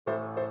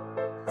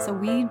So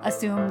we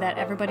assume that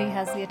everybody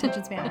has the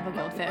attention span of a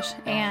goldfish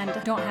and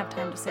don't have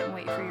time to sit and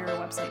wait for your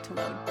website to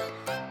load.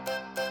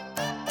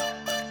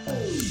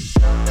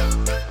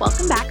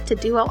 Welcome back to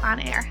Duo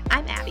On Air.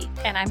 I'm Abby.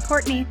 And I'm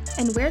Courtney.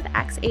 And we're the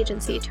X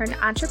agency turned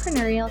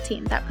entrepreneurial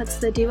team that puts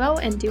the Duo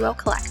in Duo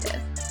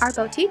Collective. Our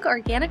boutique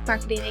organic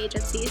marketing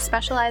agency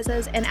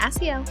specializes in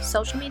SEO,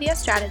 social media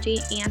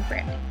strategy, and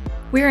branding.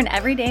 We're an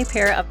everyday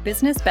pair of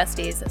business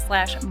besties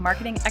 /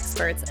 marketing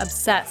experts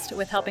obsessed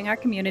with helping our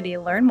community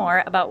learn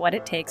more about what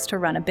it takes to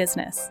run a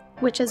business.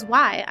 Which is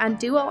why on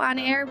Duo On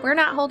Air, we're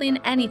not holding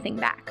anything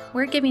back.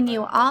 We're giving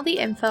you all the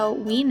info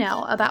we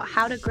know about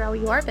how to grow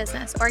your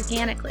business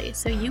organically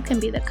so you can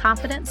be the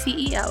confident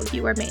CEO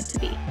you were made to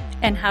be.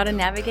 And how to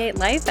navigate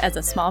life as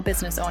a small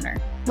business owner.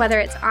 Whether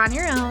it's on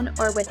your own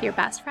or with your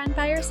best friend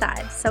by your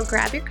side, so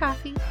grab your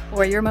coffee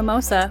or your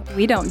mimosa,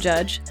 we don't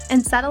judge,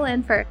 and settle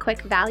in for a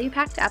quick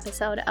value-packed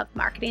episode of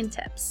Marketing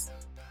Tips.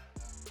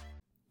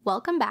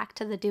 Welcome back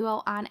to the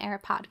Duo On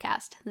Air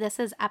podcast. This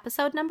is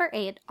episode number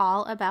 8,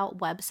 all about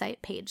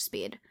website page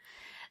speed.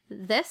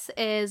 This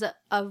is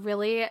a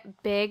really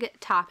big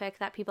topic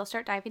that people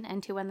start diving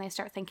into when they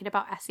start thinking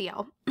about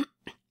SEO.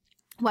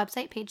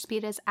 Website page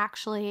speed is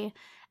actually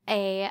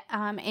a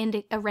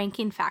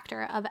ranking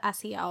factor of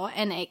SEO,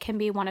 and it can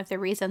be one of the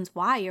reasons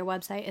why your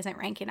website isn't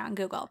ranking on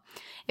Google.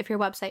 If your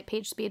website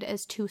page speed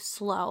is too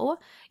slow,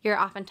 you're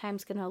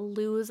oftentimes going to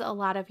lose a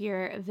lot of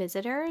your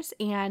visitors,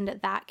 and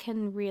that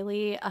can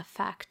really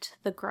affect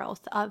the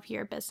growth of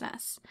your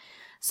business.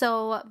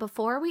 So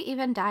before we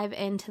even dive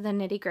into the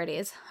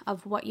nitty-gritties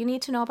of what you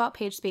need to know about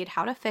page speed,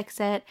 how to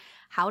fix it,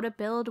 how to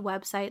build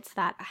websites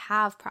that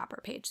have proper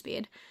page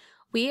speed,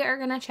 we are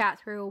going to chat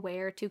through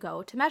where to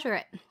go to measure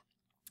it.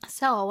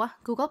 So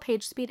Google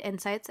PageSpeed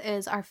Insights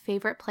is our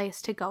favorite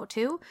place to go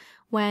to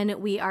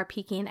when we are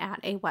peeking at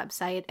a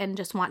website and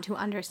just want to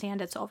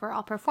understand its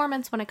overall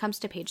performance when it comes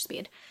to page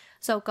speed.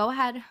 So go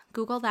ahead,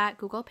 Google that,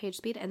 Google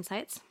PageSpeed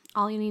Insights.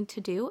 All you need to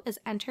do is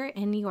enter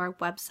in your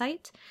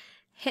website,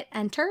 hit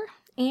enter,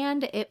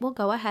 and it will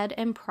go ahead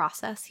and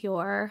process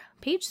your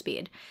page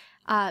speed.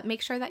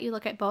 Make sure that you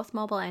look at both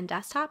mobile and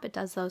desktop. It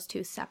does those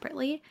two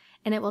separately,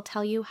 and it will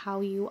tell you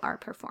how you are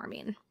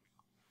performing.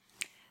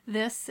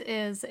 This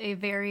is a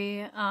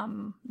very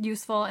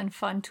useful and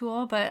fun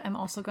tool, but I'm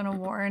also going to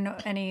warn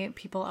any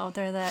people out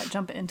there that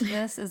jump into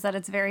this is that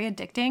it's very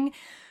addicting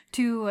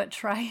to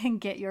try and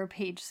get your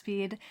page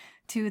speed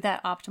to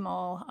that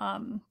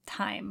optimal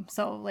time.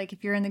 So like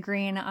if you're in the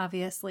green,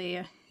 obviously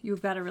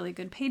you've got a really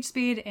good page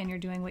speed and you're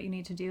doing what you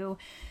need to do.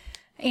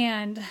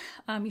 And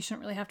you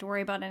shouldn't really have to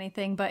worry about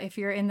anything. But if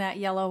you're in that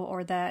yellow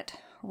or that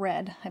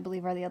red, I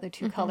believe are the other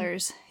two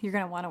colors, you're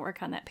going to want to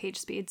work on that page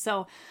speed.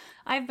 So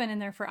I've been in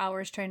there for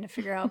hours trying to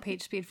figure out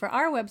page speed for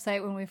our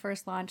website when we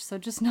first launched. So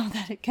just know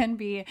that it can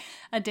be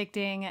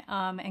addicting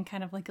and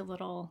kind of like a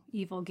little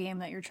evil game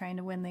that you're trying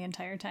to win the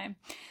entire time.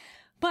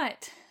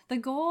 But the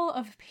goal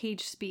of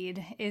page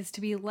speed is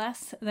to be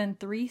less than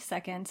 3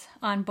 seconds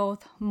on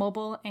both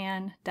mobile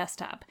and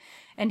desktop.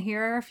 And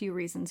here are a few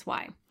reasons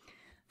why.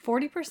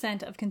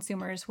 40% of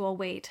consumers will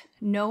wait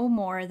no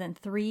more than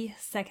 3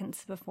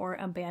 seconds before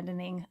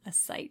abandoning a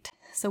site.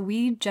 So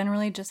we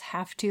generally just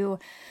have to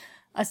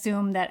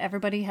assume that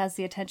everybody has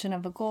the attention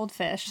of a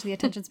goldfish, the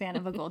attention span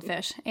of a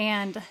goldfish,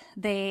 and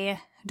they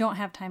don't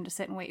have time to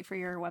sit and wait for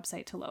your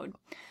website to load.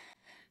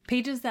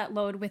 Pages that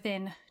load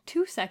within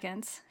 2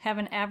 seconds have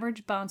an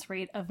average bounce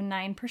rate of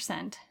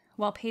 9%,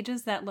 while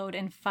pages that load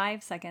in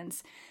 5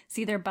 seconds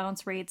see their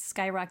bounce rates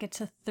skyrocket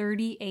to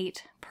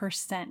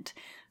 38%.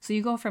 So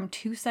you go from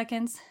 2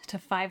 seconds to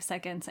 5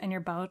 seconds and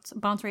your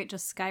bounce rate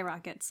just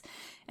skyrockets.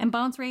 And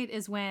bounce rate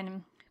is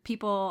when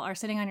people are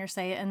sitting on your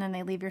site and then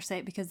they leave your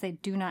site because they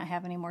do not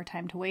have any more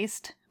time to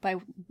waste by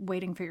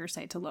waiting for your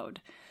site to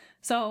load.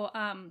 So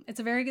it's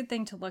a very good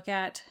thing to look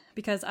at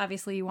because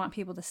obviously you want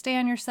people to stay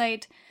on your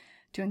site,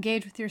 to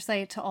engage with your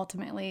site, to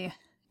ultimately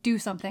do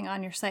something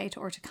on your site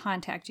or to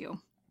contact you.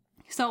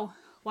 So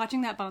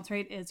watching that bounce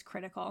rate is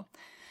critical.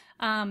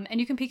 And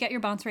you can peek at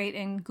your bounce rate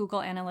in Google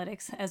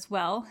Analytics as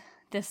well.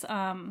 This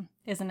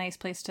is a nice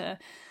place to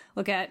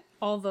look at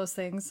all of those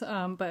things,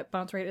 but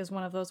bounce rate is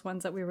one of those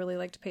ones that we really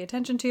like to pay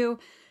attention to.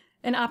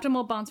 An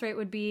optimal bounce rate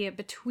would be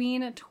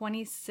between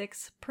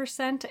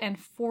 26% and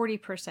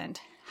 40%.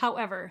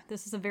 However,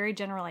 this is a very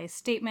generalized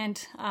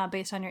statement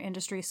based on your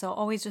industry, so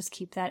always just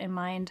keep that in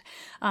mind.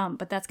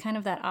 But that's kind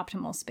of that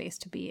optimal space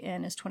to be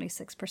in is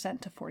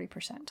 26% to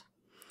 40%.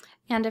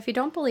 And if you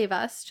don't believe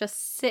us,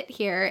 just sit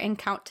here and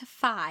count to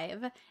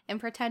 5 and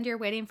pretend you're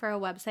waiting for a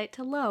website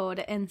to load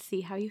and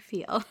see how you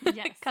feel.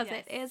 Yes, because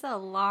it is a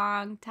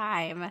long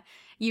time.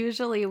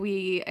 Usually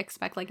we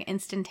expect like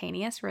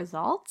instantaneous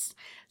results.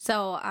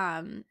 So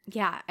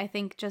I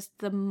think just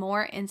the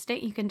more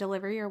instant you can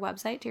deliver your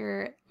website to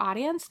your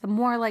audience, the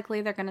more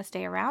likely they're going to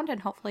stay around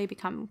and hopefully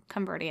become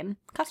converting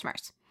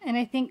customers. And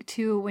I think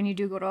too, when you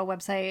do go to a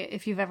website,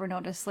 if you've ever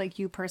noticed, like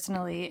you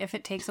personally, if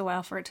it takes a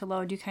while for it to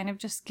load, you kind of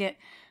just get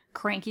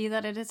cranky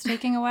that it is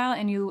taking a while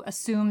and you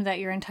assume that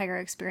your entire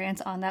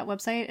experience on that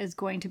website is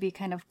going to be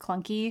kind of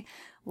clunky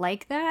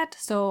like that.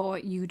 So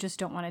you just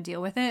don't want to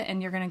deal with it.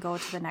 And you're going to go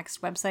to the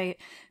next website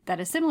that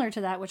is similar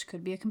to that, which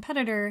could be a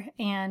competitor.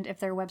 And if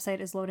their website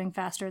is loading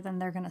faster, then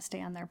they're going to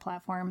stay on their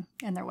platform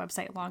and their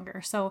website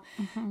longer. So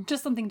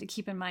just something to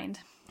keep in mind.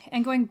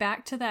 And going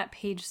back to that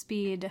page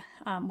speed,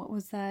 what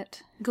was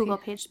that? Google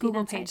page speed.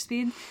 Google page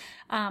speed.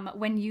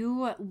 When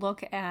you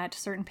look at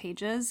certain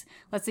pages,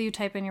 let's say you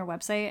type in your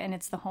website and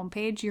it's the home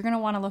page, you're going to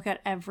want to look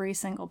at every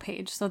single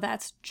page. So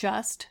that's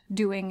just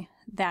doing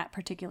that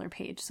particular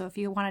page. So if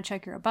you want to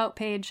check your about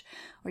page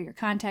or your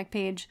contact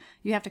page,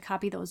 you have to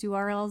copy those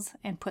URLs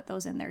and put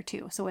those in there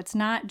too. So it's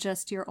not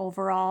just your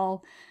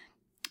overall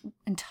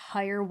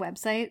entire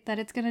website that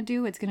it's going to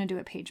do. It's going to do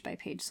it page by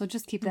page. So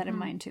just keep that in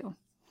mind too.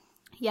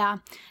 Yeah.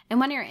 And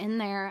when you're in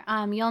there,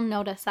 you'll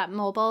notice that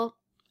mobile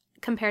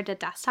compared to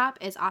desktop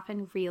is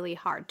often really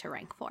hard to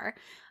rank for.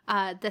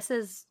 This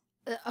is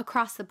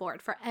across the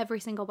board for every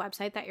single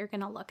website that you're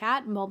going to look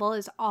at. Mobile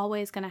is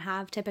always going to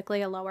have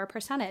typically a lower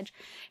percentage.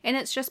 And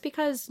it's just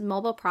because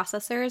mobile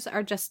processors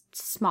are just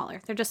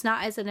smaller. They're just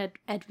not as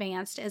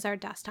advanced as our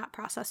desktop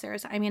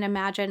processors. I mean,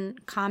 imagine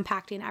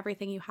compacting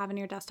everything you have in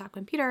your desktop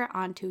computer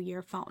onto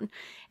your phone.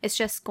 It's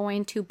just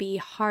going to be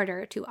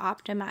harder to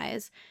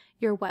optimize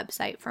your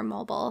website for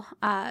mobile.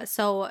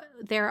 So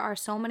there are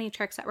so many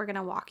tricks that we're going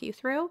to walk you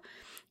through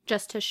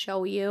just to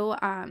show you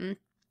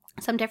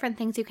some different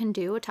things you can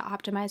do to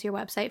optimize your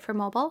website for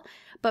mobile.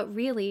 But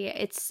really,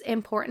 it's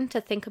important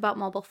to think about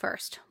mobile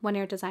first when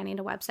you're designing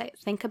a website.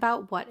 Think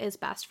about what is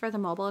best for the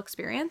mobile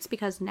experience,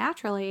 because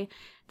naturally,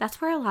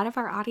 that's where a lot of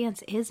our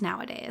audience is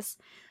nowadays.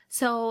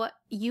 So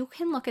you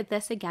can look at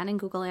this again in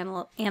Google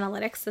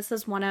Analytics. This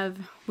is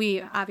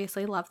we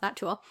obviously love that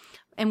tool,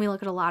 and we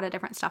look at a lot of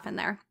different stuff in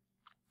there.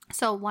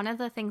 So one of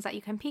the things that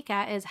you can peek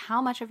at is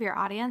how much of your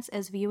audience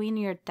is viewing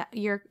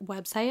your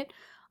website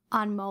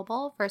on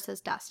mobile versus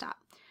desktop.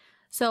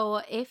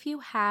 So if you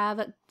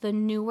have the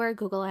newer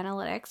Google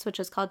Analytics, which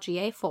is called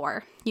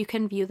GA4, you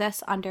can view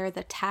this under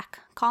the tech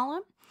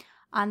column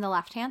on the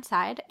left-hand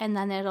side, and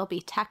then it'll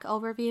be tech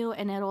overview,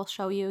 and it'll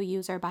show you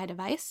user by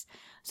device.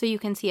 So you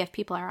can see if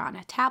people are on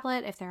a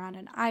tablet, if they're on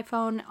an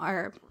iPhone,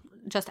 or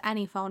just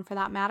any phone for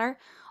that matter,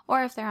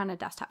 or if they're on a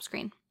desktop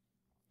screen.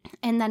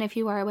 And then if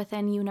you are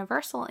within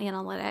Universal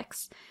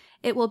Analytics,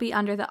 it will be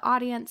under the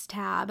Audience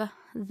tab,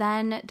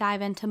 then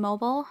dive into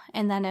mobile,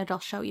 and then it'll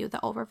show you the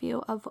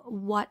overview of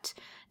what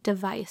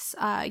device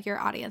your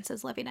audience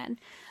is living in.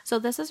 So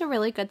this is a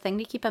really good thing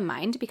to keep in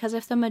mind, because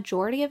if the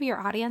majority of your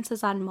audience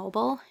is on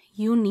mobile,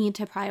 you need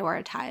to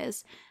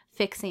prioritize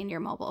fixing your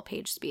mobile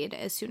page speed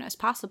as soon as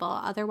possible.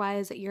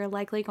 Otherwise, you're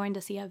likely going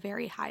to see a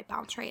very high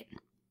bounce rate.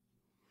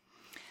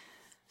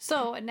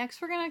 So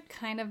next we're going to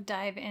kind of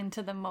dive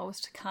into the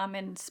most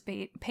common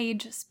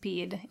page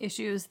speed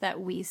issues that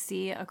we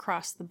see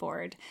across the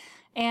board.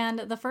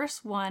 And the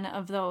first one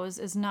of those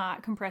is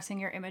not compressing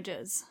your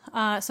images.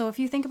 So if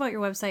you think about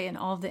your website and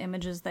all of the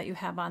images that you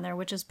have on there,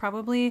 which is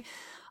probably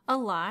a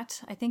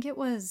lot. I think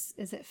is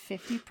it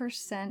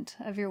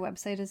 50% of your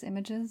website is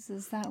images?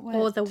 Is that what?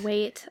 Oh, the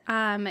weight.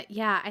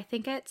 Yeah, I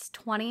think it's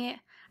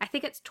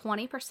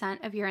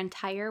 20% of your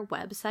entire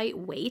website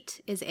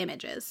weight is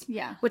images.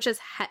 Yeah. Which is,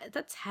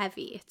 that's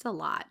heavy. It's a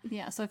lot.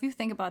 Yeah. So if you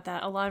think about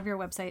that, a lot of your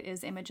website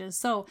is images.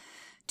 So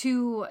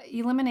to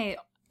eliminate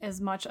as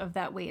much of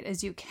that weight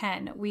as you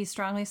can, we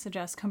strongly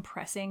suggest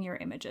compressing your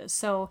images.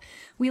 So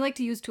we like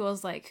to use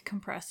tools like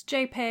Compress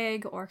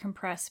JPEG or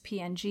Compress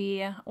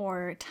PNG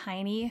or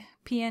Tiny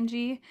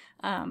PNG,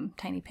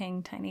 Tiny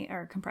Ping,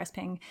 or Compress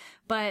Ping.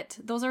 But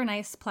those are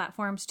nice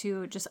platforms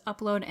to just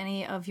upload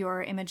any of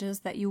your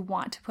images that you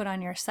want to put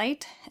on your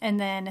site, and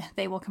then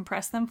they will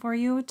compress them for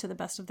you to the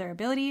best of their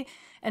ability.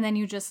 And then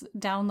you just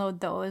download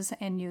those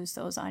and use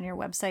those on your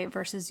website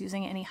versus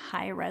using any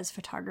high-res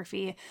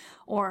photography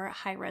or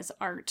high-res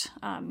art,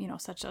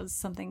 such as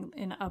something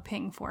in a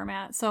PNG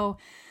format. So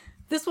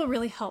this will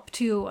really help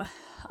to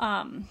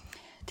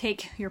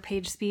take your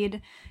page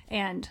speed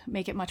and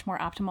make it much more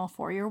optimal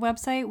for your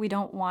website. We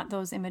don't want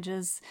those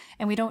images,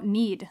 and we don't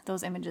need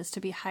those images to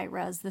be high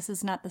res. This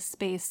is not the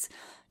space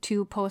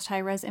to post high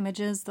res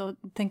images, though.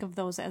 Think of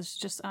those as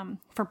just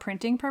for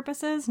printing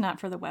purposes, not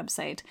for the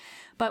website.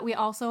 But we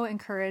also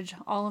encourage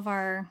all of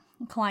our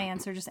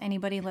clients, or just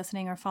anybody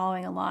listening or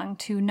following along,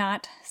 to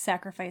not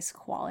sacrifice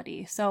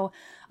quality. So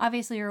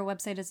obviously your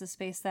website is a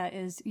space that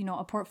is,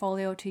 a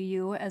portfolio to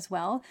you as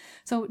well.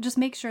 So just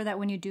make sure that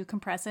when you do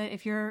compress it,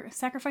 if you're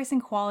sacrificing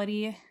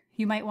quality,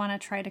 you might want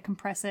to try to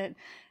compress it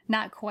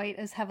not quite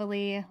as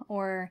heavily,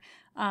 or,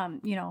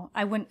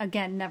 I wouldn't,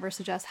 again, never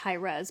suggest high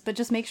res, but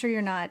just make sure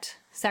you're not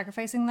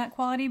sacrificing that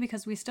quality,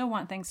 because we still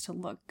want things to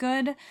look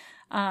good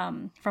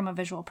from a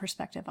visual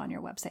perspective on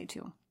your website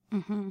too.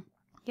 Mm-hmm.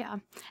 Yeah.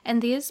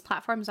 And these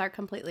platforms are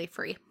completely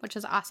free, which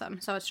is awesome.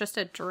 So it's just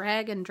a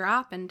drag and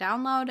drop and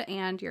download,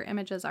 and your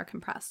images are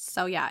compressed.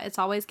 So yeah, it's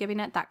always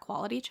giving it that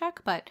quality check,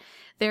 but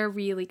they're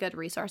really good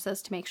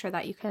resources to make sure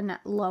that you can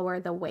lower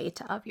the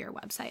weight of your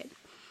website.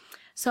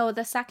 So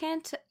the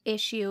second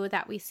issue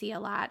that we see a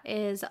lot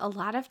is a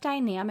lot of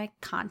dynamic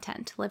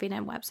content living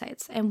in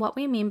websites. And what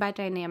we mean by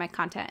dynamic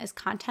content is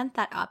content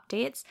that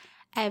updates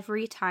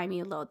every time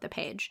you load the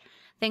page.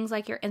 Things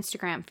like your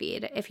Instagram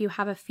feed, if you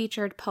have a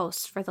featured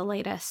post for the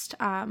latest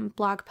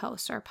blog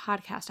posts or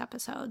podcast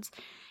episodes,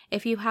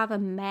 if you have a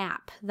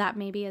map that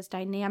maybe is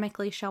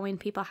dynamically showing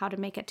people how to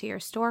make it to your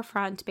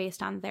storefront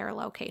based on their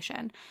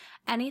location,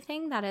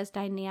 anything that is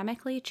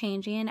dynamically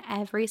changing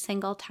every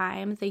single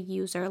time the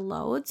user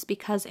loads,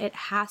 because it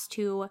has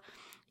to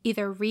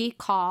either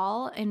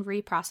recall and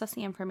reprocess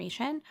the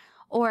information,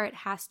 or it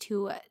has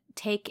to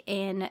take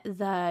in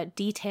the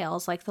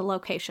details like the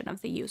location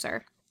of the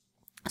user.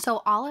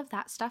 So all of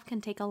that stuff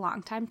can take a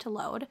long time to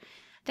load.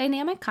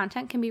 Dynamic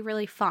content can be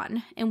really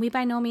fun, and we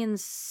by no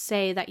means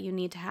say that you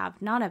need to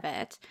have none of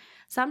it.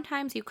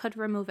 Sometimes you could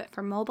remove it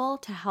for mobile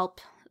to help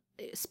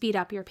speed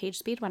up your page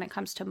speed when it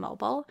comes to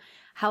mobile.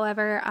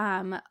 However,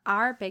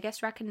 our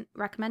biggest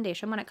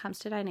recommendation when it comes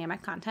to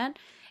dynamic content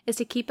is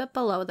to keep it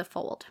below the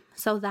fold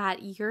so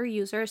that your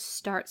users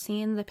start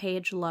seeing the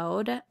page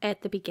load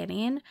at the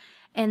beginning,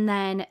 and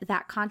then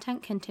that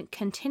content can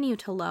continue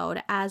to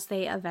load as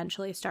they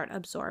eventually start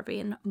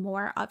absorbing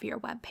more of your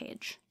web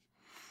page.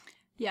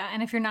 Yeah,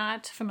 and if you're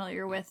not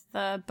familiar with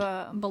the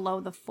below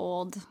the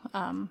fold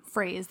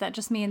phrase, that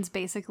just means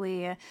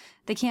basically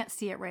they can't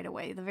see it right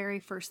away. The very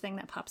first thing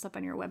that pops up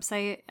on your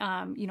website,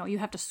 you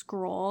have to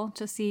scroll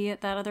to see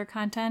that other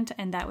content,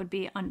 and that would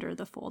be under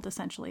the fold,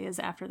 essentially, is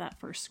after that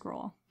first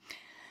scroll.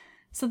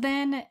 So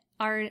then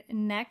our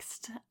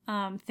next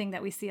thing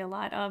that we see a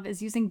lot of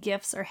is using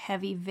GIFs or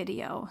heavy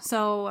video.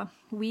 So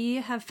we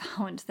have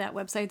found that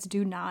websites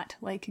do not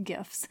like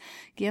GIFs.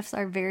 GIFs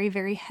are very,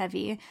 very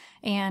heavy.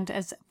 And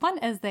as fun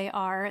as they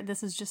are,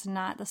 this is just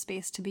not the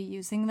space to be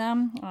using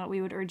them.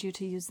 We would urge you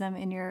to use them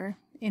in your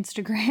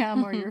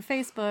Instagram or your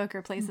Facebook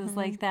or places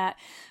like that,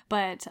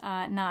 but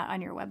not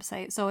on your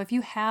website. So if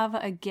you have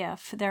a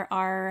GIF, there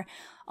are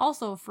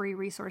also free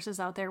resources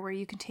out there where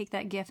you can take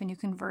that GIF and you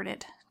convert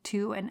it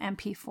to an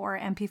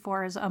MP4.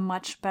 MP4 is a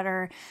much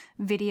better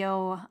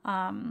video,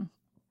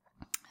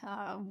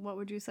 what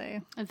would you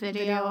say? A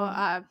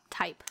video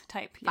type,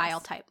 yes, file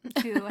type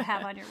to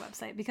have on your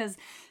website, because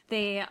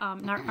they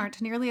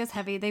aren't nearly as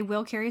heavy. They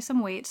will carry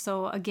some weight.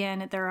 So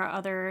again, there are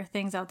other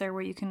things out there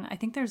where you can, I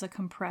think there's a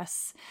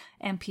compress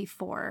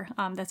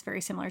MP4 that's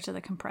very similar to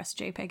the compress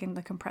JPEG and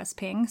the compress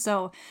PNG.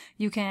 So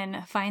you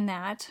can find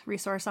that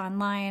resource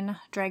online,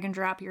 drag and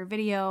drop your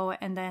video,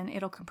 and then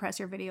it'll compress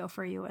your video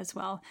for you as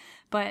well.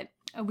 But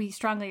we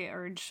strongly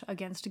urge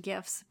against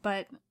GIFs,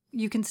 but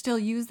you can still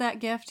use that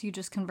GIF. You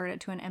just convert it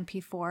to an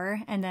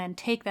MP4 and then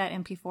take that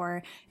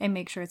MP4 and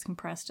make sure it's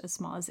compressed as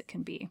small as it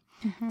can be.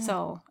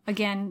 So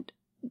again,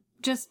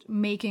 just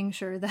making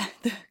sure that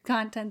the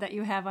content that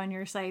you have on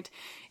your site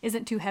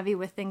isn't too heavy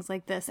with things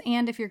like this.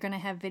 And if you're going to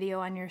have video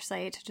on your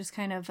site, just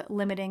kind of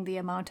limiting the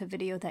amount of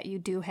video that you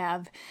do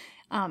have,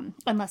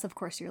 unless of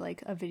course you're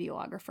like a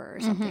videographer or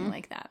something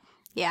like that.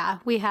 Yeah,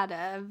 we had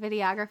a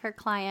videographer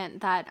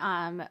client that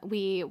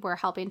we were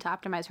helping to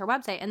optimize her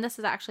website. And this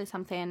is actually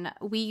something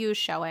we use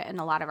Showit, and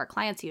a lot of our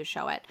clients use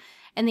Showit.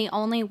 And the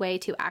only way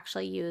to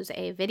actually use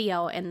a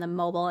video in the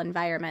mobile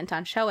environment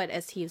on Showit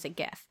is to use a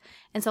GIF.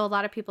 And so a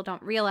lot of people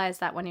don't realize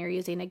that when you're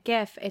using a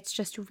GIF, it's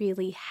just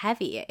really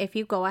heavy. If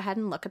you go ahead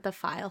and look at the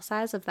file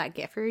size of that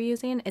GIF you're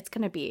using, it's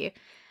going to be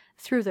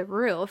through the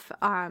roof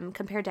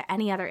compared to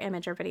any other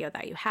image or video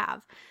that you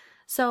have.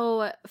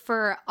 So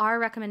for our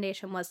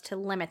recommendation was to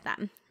limit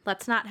them.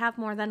 Let's not have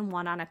more than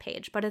one on a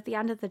page. But at the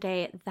end of the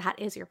day, that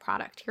is your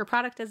product. Your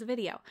product is a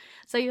video.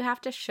 So you have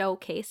to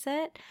showcase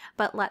it,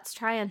 but let's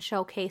try and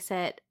showcase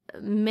it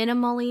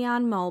minimally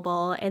on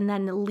mobile and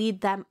then lead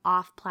them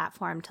off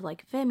platform to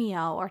like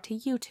Vimeo or to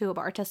YouTube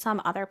or to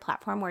some other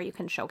platform where you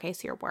can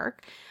showcase your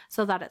work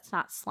so that it's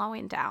not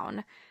slowing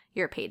down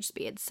your page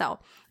speed. So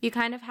you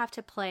kind of have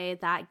to play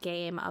that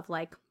game of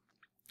like,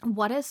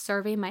 what is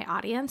serving my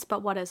audience,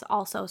 but what is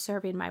also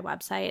serving my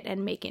website,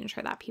 and making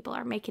sure that people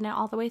are making it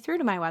all the way through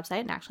to my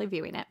website and actually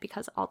viewing it,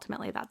 because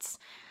ultimately that's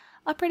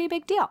a pretty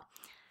big deal.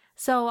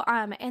 So,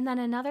 and then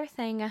another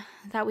thing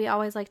that we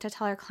always like to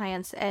tell our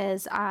clients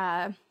is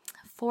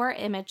for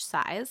image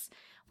size,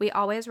 we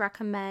always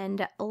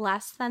recommend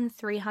less than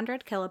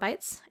 300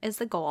 kilobytes is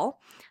the goal.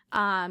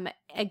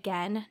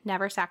 Again,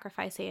 never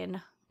sacrificing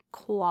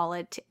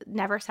quality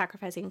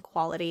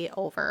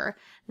over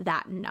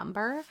that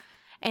number.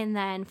 And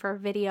then for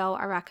video,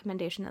 our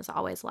recommendation is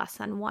always less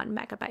than 1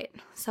 megabyte.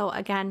 So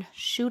again,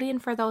 shooting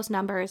for those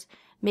numbers,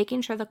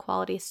 making sure the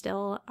quality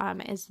still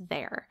is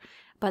there.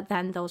 But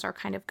then those are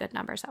kind of good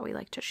numbers that we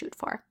like to shoot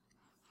for.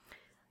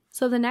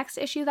 So the next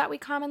issue that we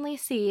commonly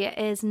see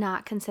is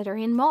not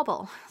considering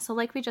mobile. So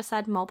like we just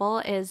said, mobile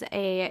is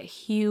a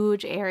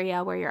huge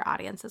area where your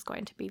audience is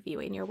going to be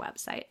viewing your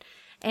website.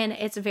 And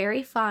it's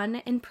very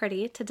fun and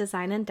pretty to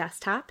design in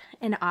desktop.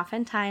 And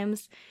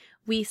oftentimes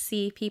we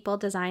see people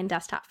design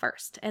desktop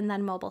first and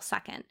then mobile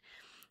second.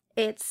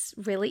 It's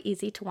really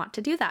easy to want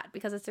to do that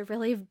because it's a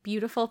really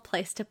beautiful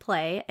place to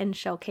play and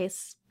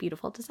showcase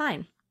beautiful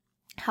design.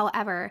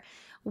 However,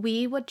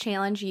 we would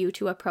challenge you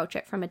to approach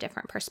it from a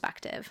different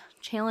perspective.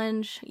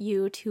 Challenge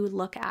you to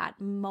look at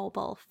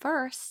mobile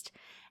first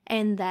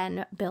and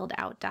then build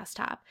out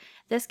desktop.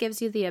 This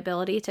gives you the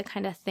ability to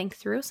kind of think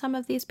through some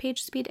of these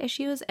page speed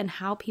issues and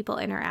how people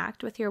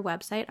interact with your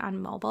website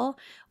on mobile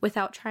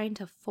without trying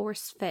to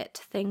force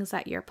fit things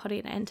that you're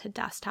putting into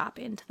desktop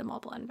into the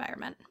mobile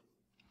environment.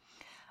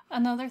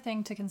 Another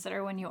thing to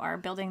consider when you are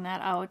building that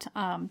out,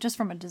 just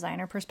from a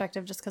designer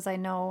perspective, just because I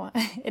know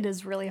it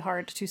is really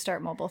hard to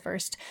start mobile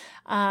first.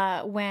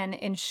 When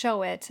in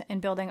Showit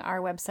and building our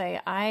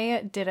website,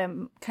 I did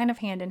a kind of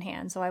hand in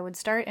hand. So I would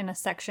start in a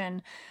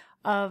section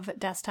of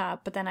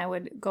desktop, but then I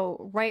would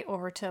go right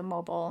over to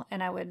mobile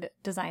and I would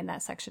design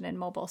that section in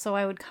mobile. So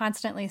I would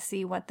constantly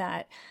see what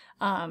that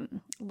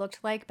looked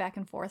like back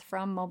and forth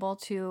from mobile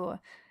to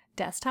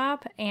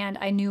desktop, and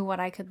I knew what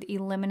I could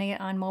eliminate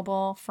on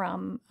mobile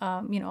from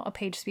a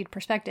page speed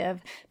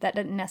perspective that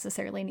didn't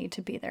necessarily need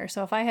to be there.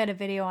 So if I had a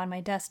video on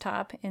my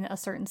desktop in a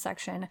certain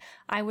section,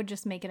 I would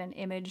just make it an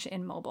image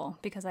in mobile,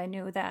 because I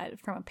knew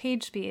that from a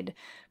page speed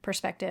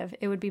perspective,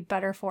 it would be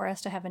better for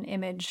us to have an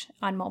image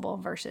on mobile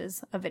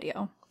versus a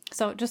video.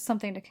 So just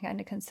something to kind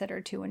of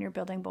consider too when you're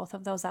building both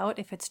of those out.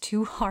 If it's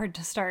too hard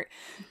to start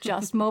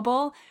just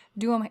mobile,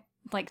 do them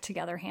like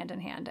together hand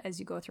in hand as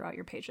you go throughout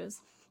your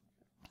pages.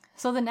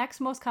 So the next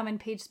most common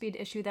page speed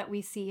issue that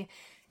we see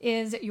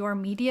is your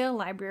media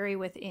library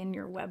within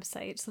your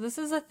website. So this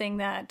is a thing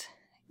that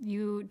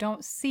you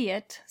don't see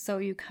it, so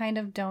you kind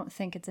of don't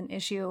think it's an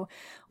issue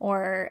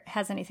or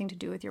has anything to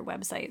do with your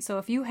website. So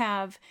if you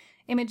have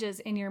images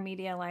in your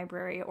media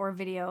library or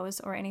videos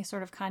or any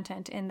sort of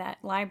content in that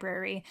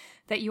library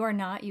that you are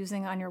not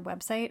using on your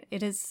website,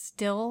 it is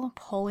still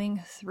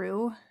pulling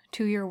through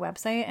to your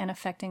website and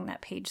affecting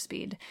that page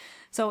speed.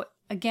 So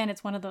again,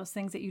 it's one of those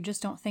things that you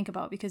just don't think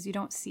about because you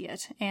don't see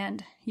it,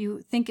 and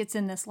you think it's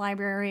in this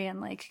library and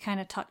like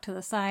kind of tucked to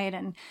the side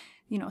and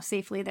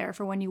safely there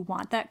for when you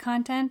want that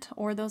content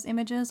or those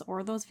images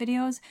or those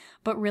videos,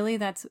 but really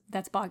that's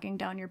bogging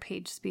down your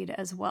page speed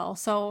as well.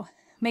 So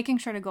making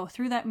sure to go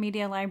through that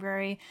media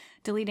library,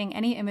 deleting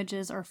any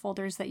images or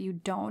folders that you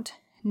don't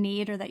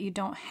need or that you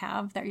don't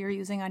have that you're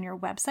using on your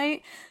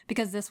website,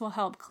 because this will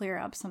help clear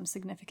up some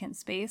significant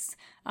space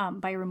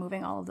by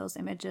removing all of those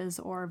images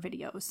or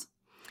videos.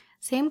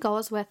 Same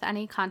goes with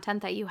any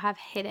content that you have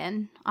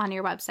hidden on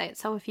your website.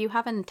 So if you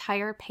have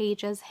entire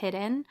pages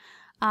hidden,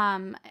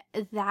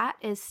 that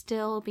is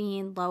still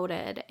being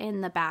loaded in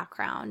the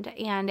background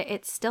and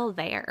it's still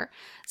there.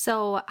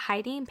 So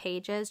hiding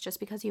pages just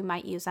because you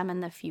might use them in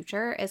the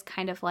future is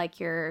kind of like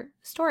your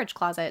storage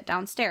closet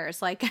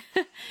downstairs. Like,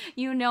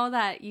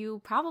 that you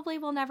probably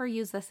will never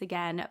use this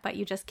again, but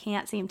you just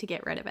can't seem to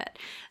get rid of it.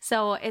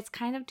 So it's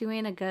kind of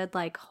doing a good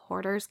like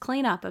hoarder's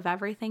cleanup of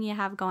everything you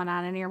have going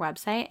on in your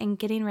website and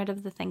getting rid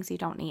of the things you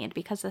don't need,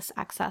 because this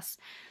excess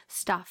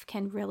stuff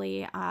can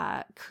really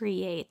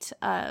create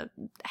a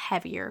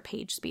heavier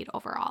page speed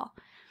overall.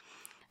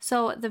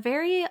 So the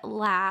very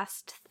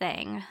last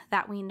thing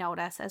that we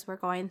notice as we're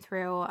going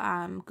through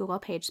Google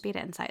PageSpeed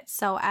Insights.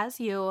 So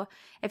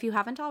if you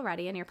haven't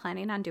already and you're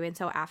planning on doing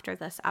so after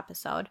this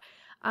episode,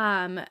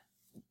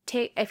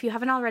 if you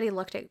haven't already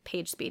looked at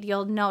page speed,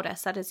 you'll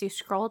notice that as you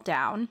scroll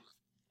down,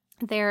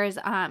 there's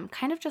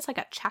kind of just like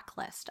a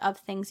checklist of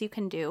things you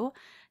can do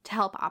to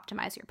help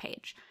optimize your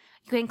page.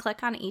 You can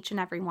click on each and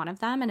every one of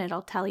them and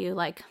it'll tell you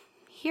like,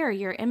 here,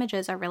 your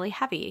images are really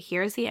heavy.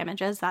 Here's the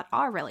images that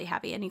are really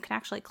heavy. And you can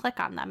actually click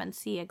on them and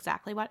see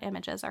exactly what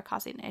images are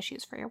causing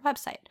issues for your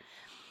website.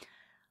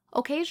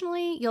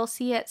 Occasionally, you'll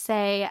see it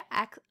say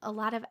a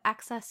lot of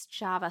excess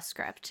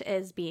JavaScript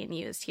is being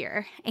used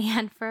here.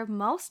 And for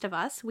most of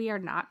us, we are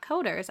not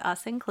coders,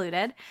 us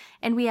included,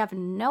 and we have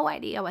no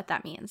idea what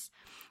that means.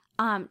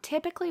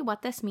 Typically,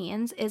 what this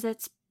means is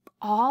it's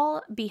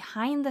all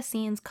behind the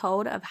scenes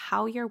code of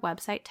how your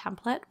website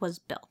template was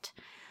built.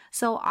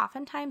 So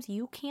oftentimes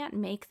you can't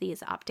make these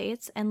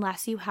updates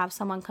unless you have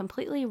someone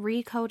completely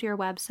recode your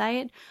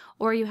website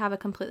or you have a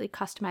completely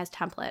customized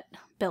template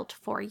built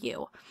for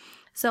you.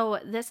 So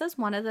this is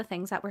one of the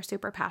things that we're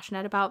super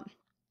passionate about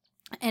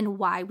and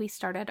why we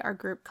started our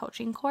group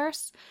coaching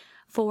course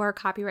for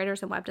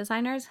copywriters and web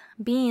designers,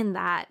 being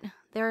that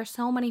there are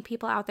so many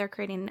people out there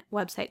creating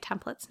website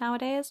templates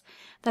nowadays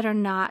that are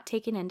not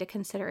taking into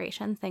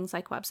consideration things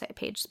like website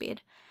page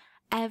speed.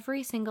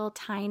 Every single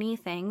tiny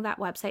thing that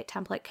website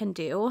template can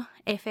do,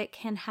 if it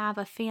can have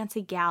a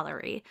fancy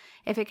gallery,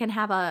 if it can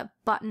have a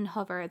button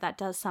hover that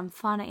does some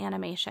fun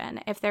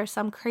animation, if there's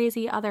some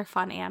crazy other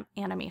fun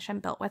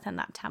animation built within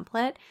that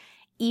template,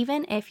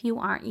 even if you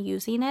aren't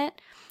using it,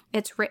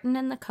 it's written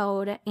in the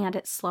code and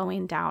it's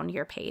slowing down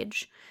your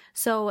page.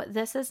 So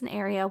this is an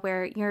area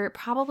where you're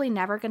probably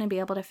never going to be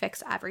able to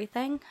fix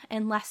everything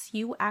unless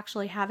you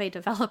actually have a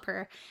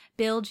developer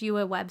build you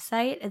a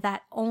website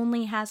that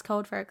only has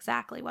code for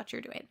exactly what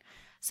you're doing.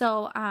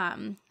 So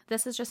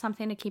this is just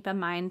something to keep in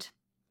mind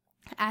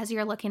as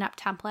you're looking up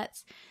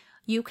templates.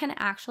 You can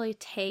actually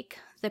take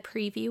the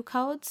preview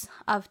codes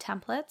of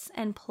templates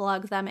and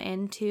plug them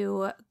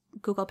into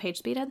Google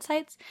PageSpeed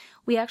Insights.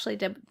 We actually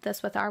did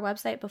this with our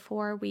website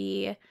before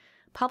we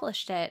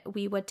published it,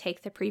 we would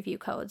take the preview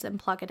codes and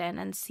plug it in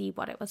and see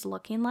what it was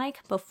looking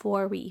like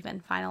before we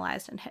even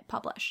finalized and hit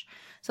publish.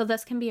 So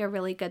this can be a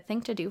really good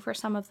thing to do for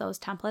some of those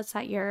templates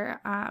that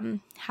you're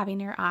having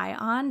your eye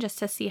on, just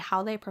to see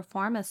how they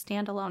perform as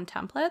standalone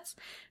templates.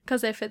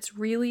 Because if it's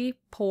really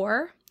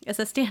poor as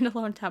a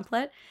standalone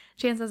template,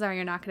 chances are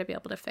you're not going to be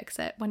able to fix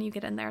it when you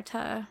get in there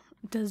to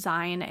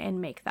design and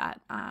make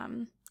that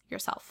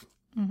yourself.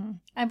 Mm-hmm.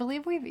 I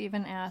believe we've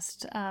even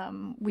asked,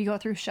 we go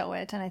through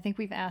Showit, and I think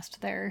we've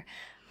asked their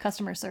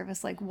customer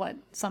service like what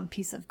some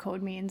piece of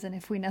code means and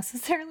if we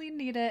necessarily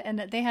need it, and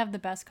they have the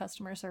best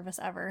customer service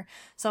ever,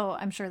 so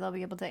I'm sure they'll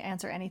be able to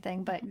answer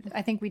anything. But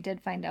I think we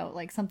did find out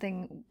like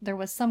there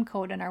was some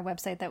code in our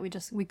website that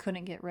we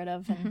couldn't get rid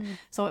of, and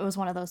so it was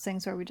one of those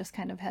things where we just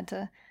kind of had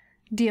to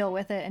deal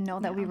with it and know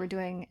that we were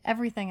doing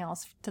everything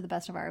else to the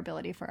best of our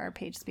ability for our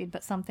page speed,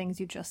 but some things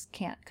you just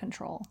can't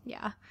control.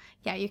 Yeah,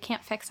 you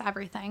can't fix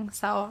everything.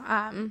 So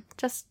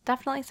just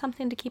definitely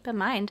something to keep in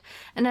mind.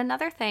 And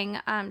another thing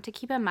to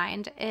keep in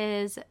mind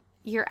is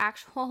your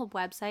actual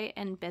website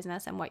and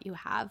business and what your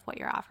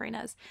offering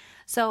is.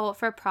 So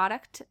for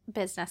product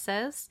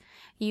businesses,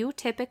 you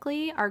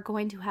typically are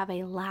going to have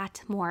a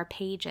lot more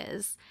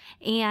pages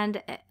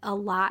and a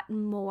lot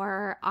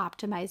more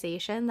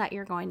optimization that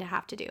you're going to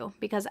have to do,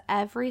 because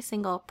every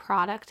single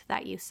product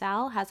that you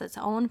sell has its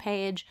own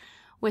page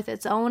with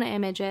its own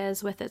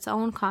images, with its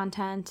own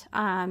content,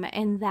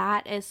 and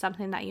that is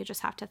something that you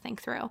just have to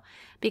think through,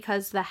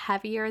 because the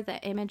heavier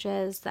the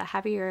images, the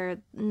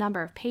heavier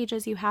number of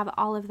pages you have,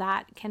 all of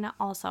that can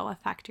also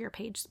affect your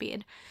page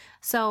speed.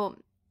 So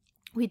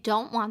we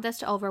don't want this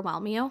to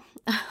overwhelm you.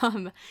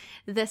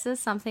 This is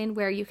something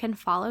where you can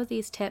follow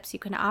these tips, you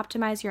can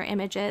optimize your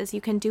images, you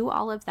can do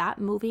all of that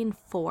moving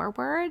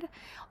forward,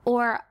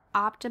 or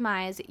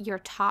optimize your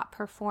top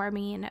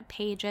performing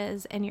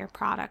pages and your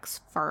products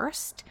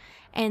first,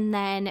 and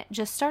then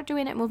just start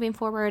doing it moving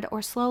forward,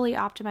 or slowly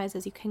optimize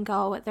as you can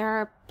go. There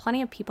are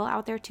plenty of people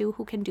out there too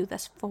who can do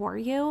this for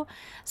you.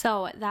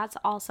 So that's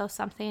also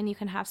something. You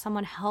can have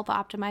someone help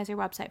optimize your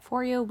website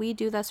for you. We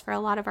do this for a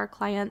lot of our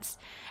clients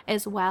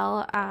as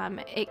well.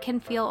 It can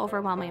feel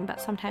overwhelming,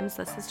 but sometimes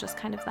this is just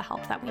kind of the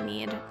help that we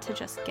need to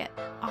just get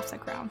off the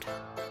ground.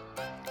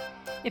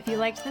 If you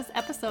liked this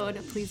episode,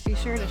 please be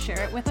sure to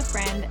share it with a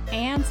friend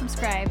and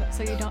subscribe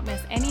so you don't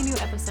miss any new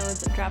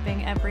episodes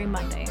dropping every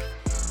Monday.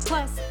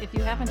 Plus, if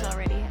you haven't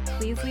already,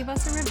 please leave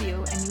us a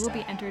review and you will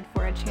be entered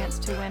for a chance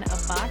to win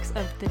a box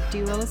of the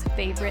duo's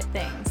favorite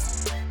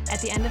things. At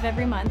the end of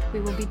every month,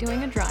 we will be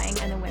doing a drawing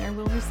and the winner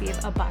will receive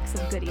a box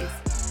of goodies.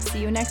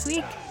 See you next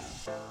week!